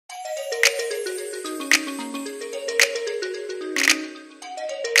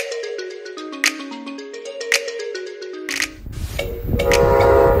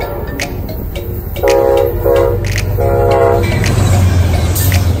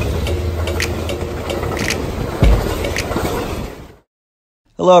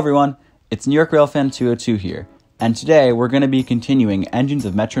Hello everyone, it's New York Rail Fan 202 here, and today we're going to be continuing Engines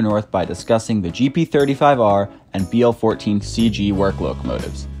of Metro North by discussing the GP35R and Bl14 CG work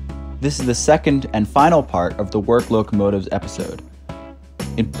locomotives. This is the second and final part of the work locomotives episode.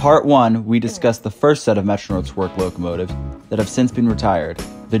 In part 1, we discussed the first set of Metro North's work locomotives that have since been retired,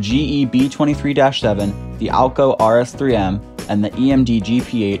 the GE B23-7, the ALCO RS3M, and the EMD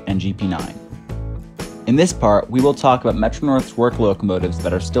GP8 and GP9. In this part, we will talk about Metro North's work locomotives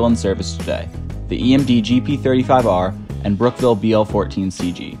that are still in service today, the EMD GP35R and Brookville BL14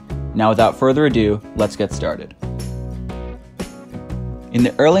 CG. Now without further ado, let's get started. In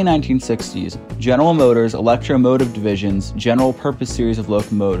the early 1960s, General Motors' Electromotive Division's general-purpose series of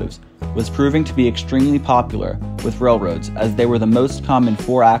locomotives was proving to be extremely popular with railroads as they were the most common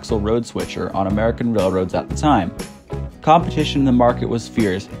four-axle road switcher on American railroads at the time. Competition in the market was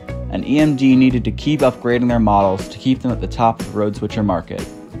fierce, and EMD needed to keep upgrading their models to keep them at the top of the road switcher market.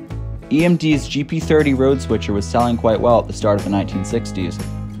 EMD's GP30 road switcher was selling quite well at the start of the 1960s,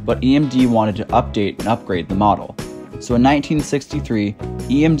 but EMD wanted to update and upgrade the model. So in 1963,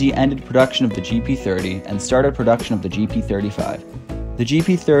 EMD ended production of the GP30 and started production of the GP35. The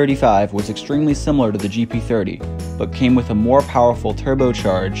GP35 was extremely similar to the GP30, but came with a more powerful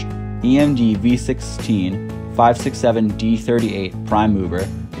turbocharged EMD V16 567D38 prime mover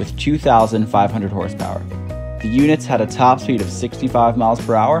with 2,500 horsepower. The units had a top speed of 65 miles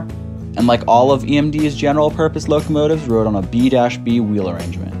per hour, and like all of EMD's general-purpose locomotives, rode on a B-B wheel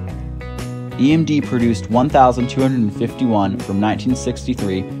arrangement. EMD produced 1,251 from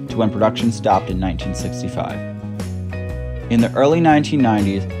 1963 to when production stopped in 1965. In the early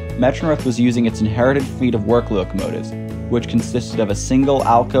 1990s, Metro North was using its inherited fleet of work locomotives, which consisted of a single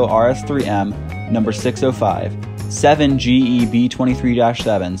ALCO RS3M, number 605, 7 GE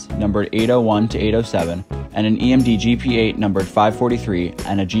B23-7s, numbered 801 to 807, and an EMD GP8 numbered 543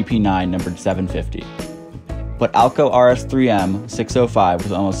 and a GP9 numbered 750. But ALCO RS3M 605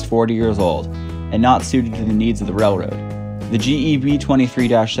 was almost 40 years old and not suited to the needs of the railroad. The GE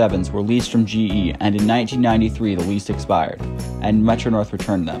B23-7s were leased from GE, and in 1993 the lease expired, and Metro North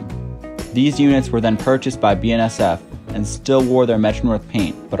returned them. These units were then purchased by BNSF and still wore their Metro North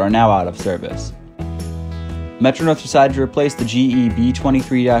paint, but are now out of service. Metro North decided to replace the GE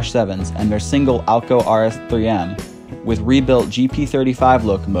B23-7s and their single ALCO RS3M with rebuilt GP35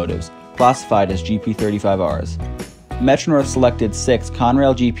 locomotives classified as GP35Rs. Metro North selected 6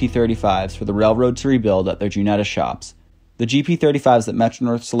 Conrail GP35s for the railroad to rebuild at their Junetta shops. The GP35s that Metro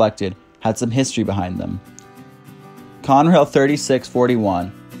North selected had some history behind them. Conrail 3641,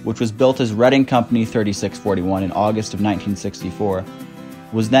 which was built as Reading Company 3641 in August of 1964,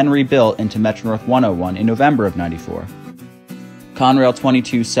 was then rebuilt into Metro North 101 in November of 94. Conrail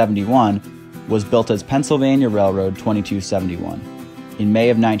 2271 was built as Pennsylvania Railroad 2271 in May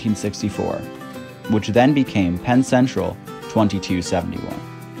of 1964, which then became Penn Central 2271,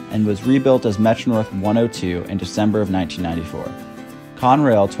 and was rebuilt as Metro North 102 in December of 1994.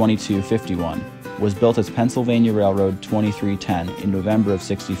 Conrail 2251 was built as Pennsylvania Railroad 2310 in November of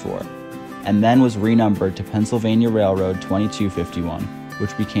 64, and then was renumbered to Pennsylvania Railroad 2251,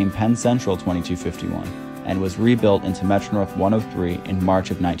 which became Penn Central 2251, and was rebuilt into Metro North 103 in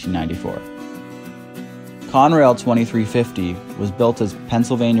March of 1994. Conrail 2350 was built as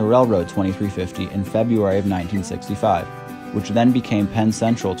Pennsylvania Railroad 2350 in February of 1965, which then became Penn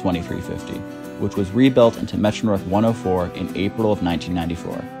Central 2350, which was rebuilt into Metro North 104 in April of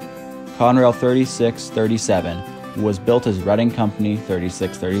 1994. Conrail 3637 was built as Reading Company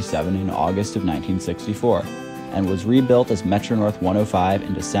 3637 in August of 1964, and was rebuilt as Metro North 105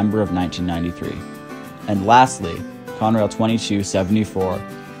 in December of 1993. And lastly, Conrail 2274,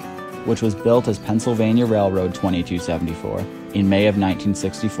 which was built as Pennsylvania Railroad 2274 in May of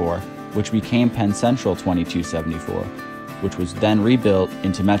 1964, which became Penn Central 2274, which was then rebuilt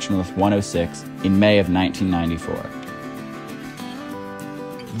into Metro North 106 in May of 1994.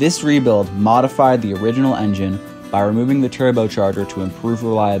 This rebuild modified the original engine by removing the turbocharger to improve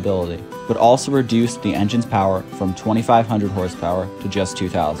reliability, but also reduced the engine's power from 2,500 horsepower to just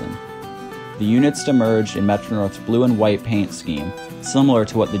 2,000. The units emerged in Metro North's blue and white paint scheme, similar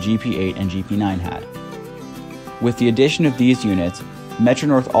to what the GP8 and GP9 had. With the addition of these units, Metro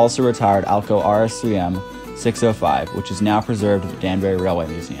North also retired ALCO RS3M 605, which is now preserved at the Danbury Railway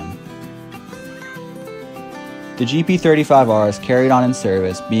Museum. The GP35R is carried on in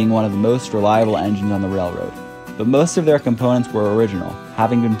service, being one of the most reliable engines on the railroad, but most of their components were original,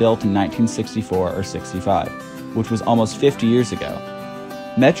 having been built in 1964 or 65, which was almost 50 years ago.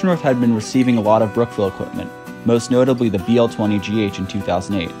 Metro North had been receiving a lot of Brookville equipment, most notably the BL20GH in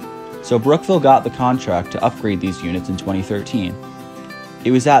 2008, so Brookville got the contract to upgrade these units in 2013. It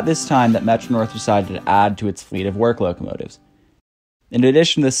was at this time that Metro-North decided to add to its fleet of work locomotives. In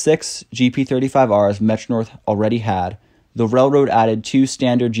addition to the 6 GP35Rs Metro-North already had, the railroad added 2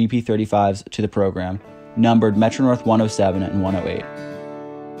 standard GP35s to the program, numbered Metro-North 107 and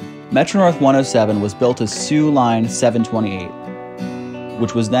 108. Metro-North 107 was built as Sioux Line 728,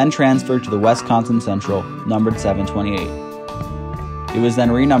 which was then transferred to the Wisconsin Central, numbered 728. It was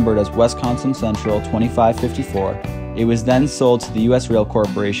then renumbered as Wisconsin Central 2554. It was then sold to the U.S. Rail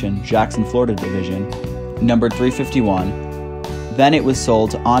Corporation, Jackson, Florida Division, numbered 351. Then it was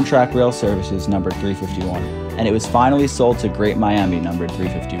sold to On-Track Rail Services, numbered 351, and it was finally sold to Great Miami, numbered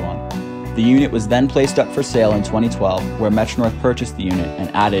 351. The unit was then placed up for sale in 2012, where Metro-North purchased the unit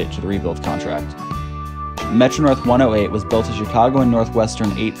and added it to the rebuild contract. Metro-North 108 was built as Chicago and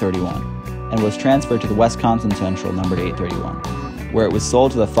Northwestern 831, and was transferred to the Wisconsin Central, numbered 831, where it was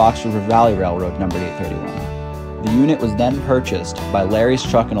sold to the Fox River Valley Railroad, numbered 831. The unit was then purchased by Larry's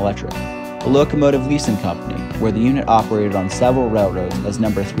Truck and Electric, a locomotive leasing company, where the unit operated on several railroads as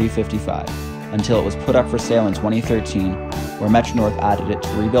number 355, until it was put up for sale in 2013, where Metro-North added it to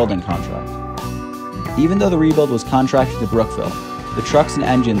the rebuilding contract. Even though the rebuild was contracted to Brookville, the trucks and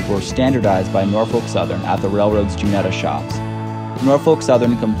engines were standardized by Norfolk Southern at the railroad's Junetta shops. Norfolk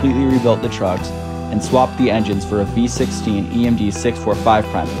Southern completely rebuilt the trucks and swapped the engines for a V16 EMD 645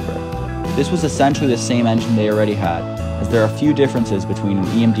 prime mover. This was essentially the same engine they already had, as there are a few differences between an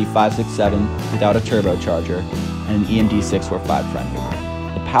EMD 567 without a turbocharger and an EMD 645 prime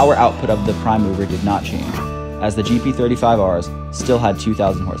mover. The power output of the prime mover did not change, as the GP35Rs still had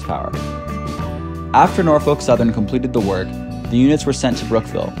 2,000 horsepower. After Norfolk Southern completed the work, the units were sent to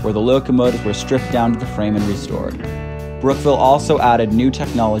Brookville, where the locomotives were stripped down to the frame and restored. Brookville also added new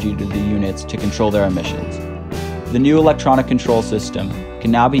technology to the units to control their emissions. The new electronic control system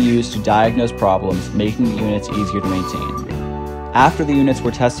can now be used to diagnose problems, making the units easier to maintain. After the units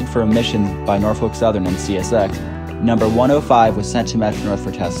were tested for emissions by Norfolk Southern and CSX, number 105 was sent to Metro-North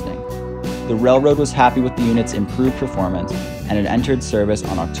for testing. The railroad was happy with the unit's improved performance, and it entered service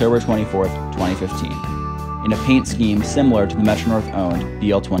on October 24, 2015, in a paint scheme similar to the Metro-North owned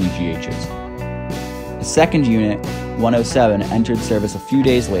BL14 GHs. A second unit, 107, entered service a few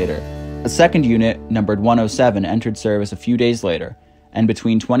days later. A second unit, numbered 107, entered service a few days later, and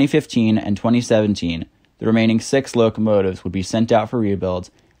between 2015 and 2017, the remaining 6 locomotives would be sent out for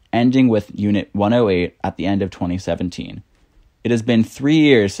rebuilds, ending with Unit 108 at the end of 2017. It has been 3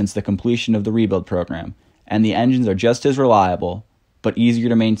 years since the completion of the rebuild program, and the engines are just as reliable, but easier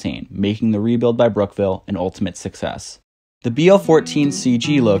to maintain, making the rebuild by Brookville an ultimate success. The Bl14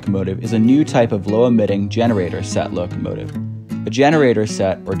 CG locomotive is a new type of low-emitting generator set locomotive. A generator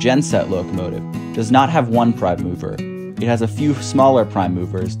set, or genset locomotive, does not have one prime mover. It has a few smaller prime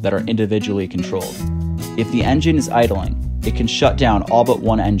movers that are individually controlled. If the engine is idling, it can shut down all but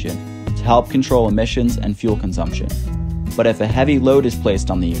one engine to help control emissions and fuel consumption. But if a heavy load is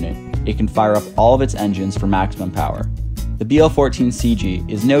placed on the unit, it can fire up all of its engines for maximum power. The Bl14 CG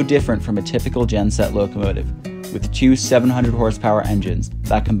is no different from a typical genset locomotive, with 2 700 horsepower engines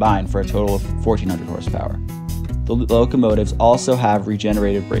that combine for a total of 1,400 horsepower. The locomotives also have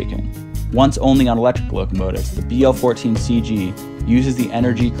regenerative braking. Once only on electric locomotives, the Bl14 CG uses the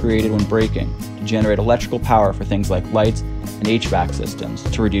energy created when braking to generate electrical power for things like lights and HVAC systems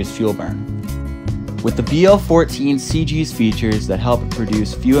to reduce fuel burn. With the Bl14 CG's features that help it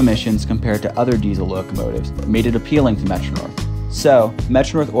produce few emissions compared to other diesel locomotives, made it appealing to Metro-North. So,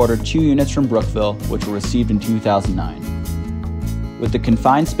 Metro-North ordered 2 units from Brookville, which were received in 2009. With the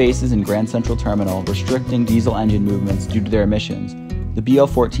confined spaces in Grand Central Terminal restricting diesel engine movements due to their emissions, the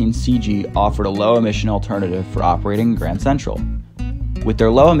Bl14 CG offered a low-emission alternative for operating in Grand Central. With their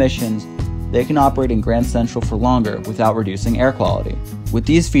low emissions, they can operate in Grand Central for longer without reducing air quality. With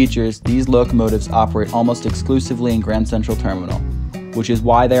these features, these locomotives operate almost exclusively in Grand Central Terminal, which is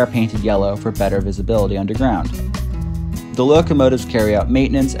why they are painted yellow for better visibility underground. The locomotives carry out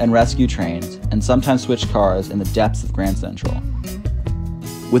maintenance and rescue trains, and sometimes switch cars in the depths of Grand Central.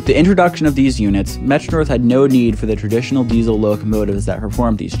 With the introduction of these units, Metro-North had no need for the traditional diesel locomotives that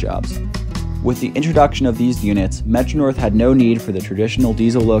performed these jobs. With the introduction of these units, Metro-North had no need for the traditional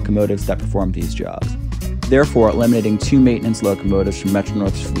diesel locomotives that performed these jobs, therefore eliminating 2 maintenance locomotives from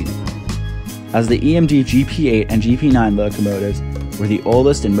Metro-North's fleet. As the EMD GP8 and GP9 locomotives were the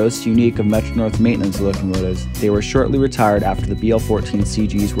oldest and most unique of Metro-North's maintenance locomotives, they were shortly retired after the Bl14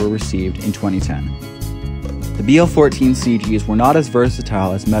 CGs were received in 2010. The Bl14 CGs were not as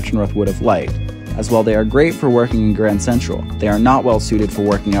versatile as Metro-North would have liked, as while they are great for working in Grand Central, they are not well suited for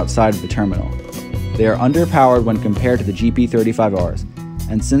working outside of the terminal. They are underpowered when compared to the GP35Rs,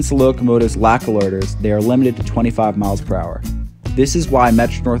 and since the locomotives lack alerters, they are limited to 25 miles per hour. This is why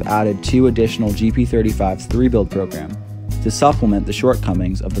Metro-North added 2 additional GP35's 3-build program to supplement the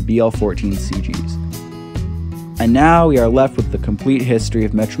shortcomings of the BL14 CGs. And now we are left with the complete history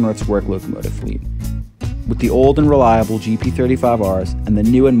of Metro-North's work locomotive fleet. With the old and reliable GP35Rs and the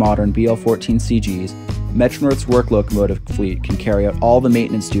new and modern BL14 CGs, Metro-North's work locomotive fleet can carry out all the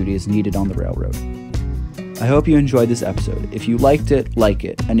maintenance duties needed on the railroad. I hope you enjoyed this episode. If you liked it, like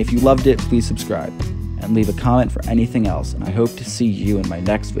it, and if you loved it, please subscribe, and leave a comment for anything else, and I hope to see you in my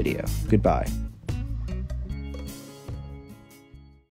next video. Goodbye.